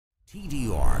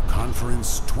TDR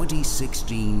Conference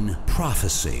 2016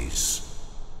 Prophecies.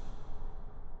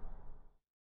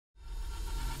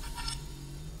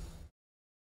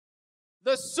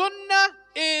 The Sunnah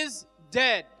is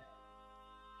dead.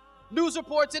 News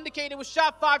reports indicate it was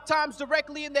shot 5 times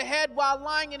directly in the head while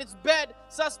lying in its bed.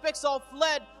 Suspects all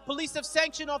fled. Police have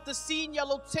sanctioned off the scene,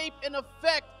 yellow tape in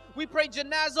effect. We pray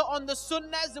janazah on the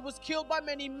Sunnah as it was killed by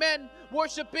many men,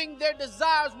 worshipping their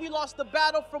desires. We lost the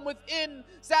battle from within,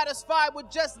 satisfied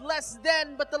with just less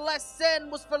than. But the less sin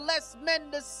was for less men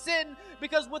to sin,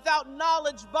 because without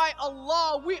knowledge by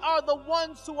Allah, we are the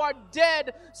ones who are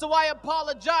dead. So I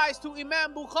apologize to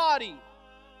Imam Bukhary.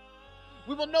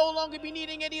 We will no longer be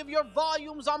needing any of your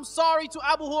volumes. I'm sorry to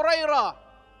Abu Hurairah.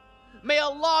 May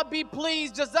Allah be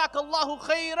pleased. Jazakallahu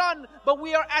khairan. But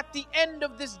we are at the end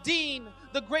of this deen.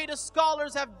 The greatest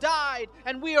scholars have died,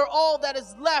 and we are all that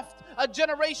is left. A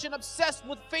generation obsessed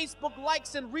with Facebook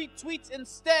likes and retweets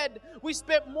instead. We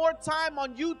spent more time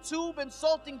on YouTube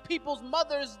insulting people's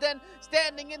mothers than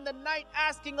standing in the night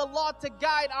asking Allah to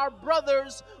guide our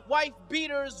brothers. Wife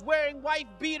beaters, wearing wife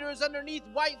beaters underneath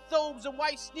white thobes and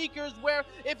white sneakers, where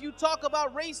if you talk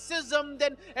about racism,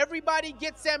 then everybody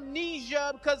gets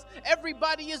amnesia because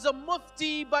everybody is a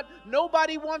mufti, but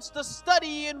nobody wants to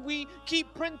study, and we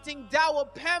keep printing dawah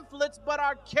pamphlets, but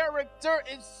our character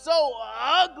is so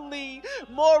ugly.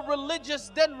 More religious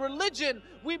than religion.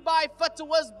 We buy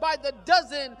fatwas by the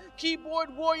dozen.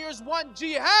 Keyboard warriors want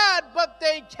jihad, but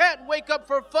they can't wake up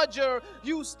for Fajr.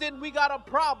 Houston, we got a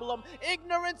problem.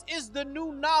 Ignorance is the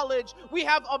new knowledge. We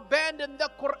have abandoned the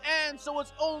Quran, so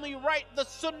it's only right the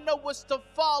Sunnah was to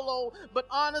follow. But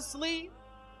honestly,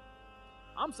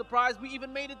 I'm surprised we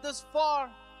even made it this far.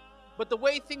 But the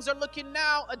way things are looking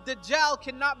now, a Dajjal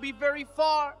cannot be very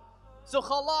far. So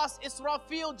khalas,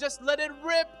 Israfil, just let it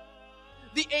rip.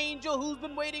 The angel who's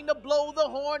been waiting to blow the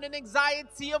horn in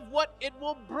anxiety of what it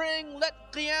will bring.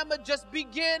 Let Qiyamah just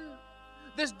begin.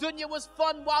 This dunya was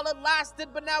fun while it lasted,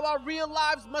 but now our real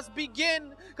lives must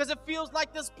begin. Because it feels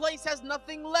like this place has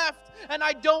nothing left. And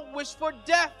I don't wish for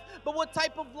death. But what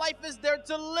type of life is there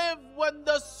to live when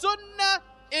the Sunnah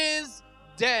is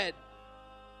dead?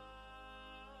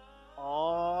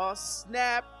 Oh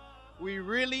snap, we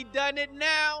really done it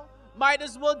now. Might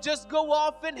as well just go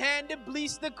off and hand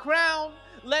Iblis the crown.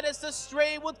 Led us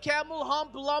astray with camel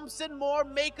hump lumps and more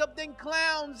makeup than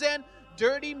clowns, and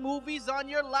dirty movies on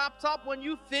your laptop when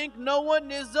you think no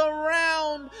one is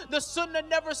around. The Sunnah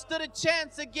never stood a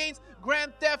chance against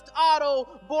Grand Theft Auto,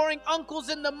 boring uncles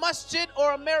in the masjid,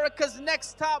 or America's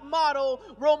Next Top Model,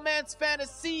 romance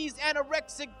fantasies,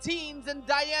 anorexic teens, and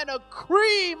Diana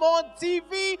Cream on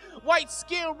TV. White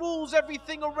skin rules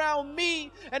everything around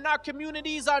me, and our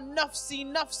communities are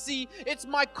nufsy. It's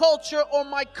my culture or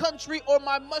my country or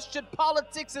my masjid.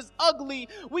 Politics is ugly.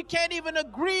 We can't even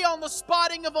agree on the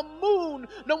spotting of a moon.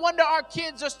 No wonder our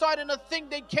kids are starting to think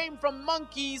they came from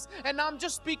monkeys. And I'm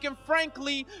just speaking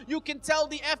frankly. You can tell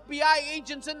the FBI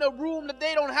agents in the room that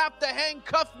they don't have to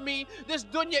handcuff me. This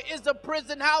dunya is a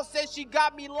prison house, and she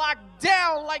got me locked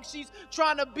down like she's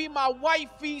trying to be my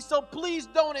wifey. So please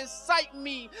don't incite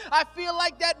me. I feel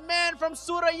like that man from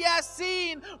Surah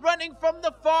Yasin, running from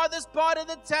the farthest part of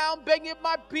the town, begging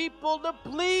my people to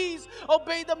please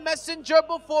obey the messenger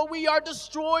before we are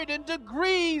destroyed in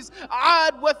degrees.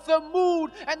 Ad with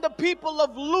Thamud and the people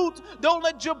of Lut. Don't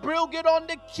let Jibril get on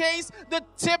the case. The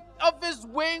tip of his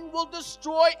wing will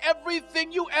destroy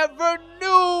everything you ever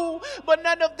knew. But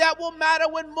none of that will matter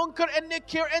when Munkar and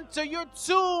Nakir enter your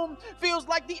tomb. Feels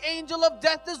like the angel of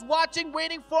death is watching,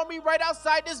 waiting for me right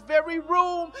outside this very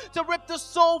room to rip the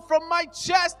soul from my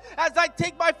chest as I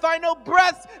take my final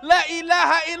breath. La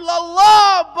ilaha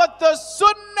illallah. But the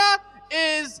Sunnah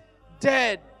is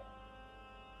dead.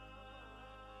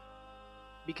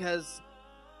 Because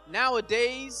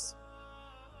nowadays,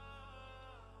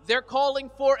 they're calling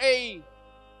for a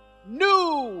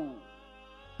new,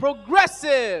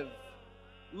 progressive,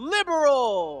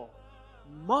 liberal,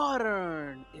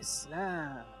 modern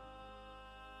Islam.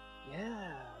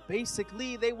 Yeah,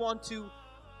 basically they want to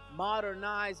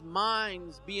modernize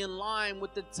minds, be in line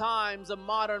with the times of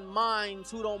modern minds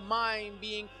who don't mind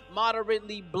being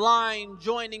moderately blind,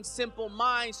 joining simple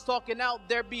minds, talking out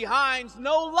their behinds.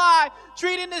 No lie,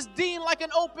 treating this deen like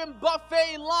an open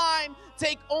buffet line.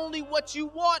 Take only what you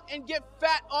want and get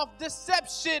fat off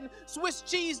deception. Swiss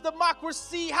cheese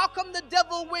democracy. How come the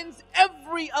devil wins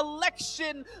every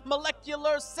election?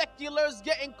 Molecular seculars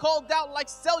getting called out like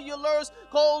cellulars.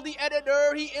 Call the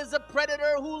editor, he is a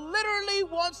predator who literally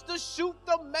wants to shoot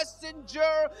the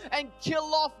messenger and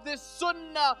kill off this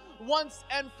Sunnah once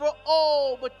and for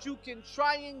all. But you can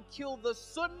try and kill the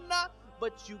Sunnah,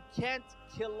 but you can't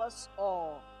kill us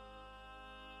all.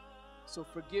 so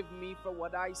forgive me for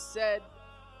what I said.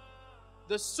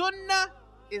 The Sunnah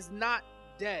is not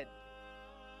dead.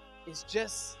 It's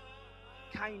just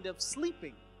kind of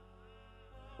sleeping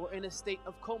or in a state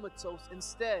of comatose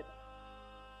instead.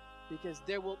 Because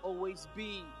there will always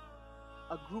be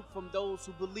a group from those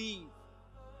who believe,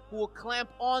 who will clamp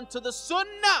on to the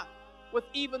Sunnah with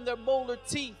even their molar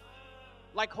teeth,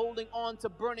 like holding on to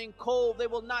burning coal. They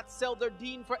will not sell their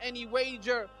deen for any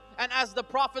wager. And as the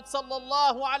Prophet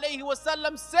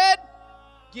ﷺ said,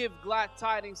 give glad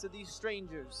tidings to these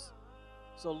strangers.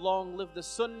 So long live the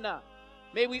Sunnah.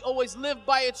 May we always live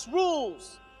by its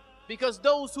rules, because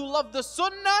those who love the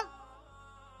Sunnah,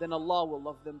 then Allah will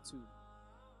love them too.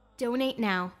 Donate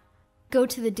now. Go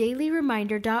to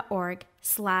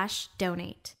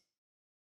thedailyreminder.org/donate.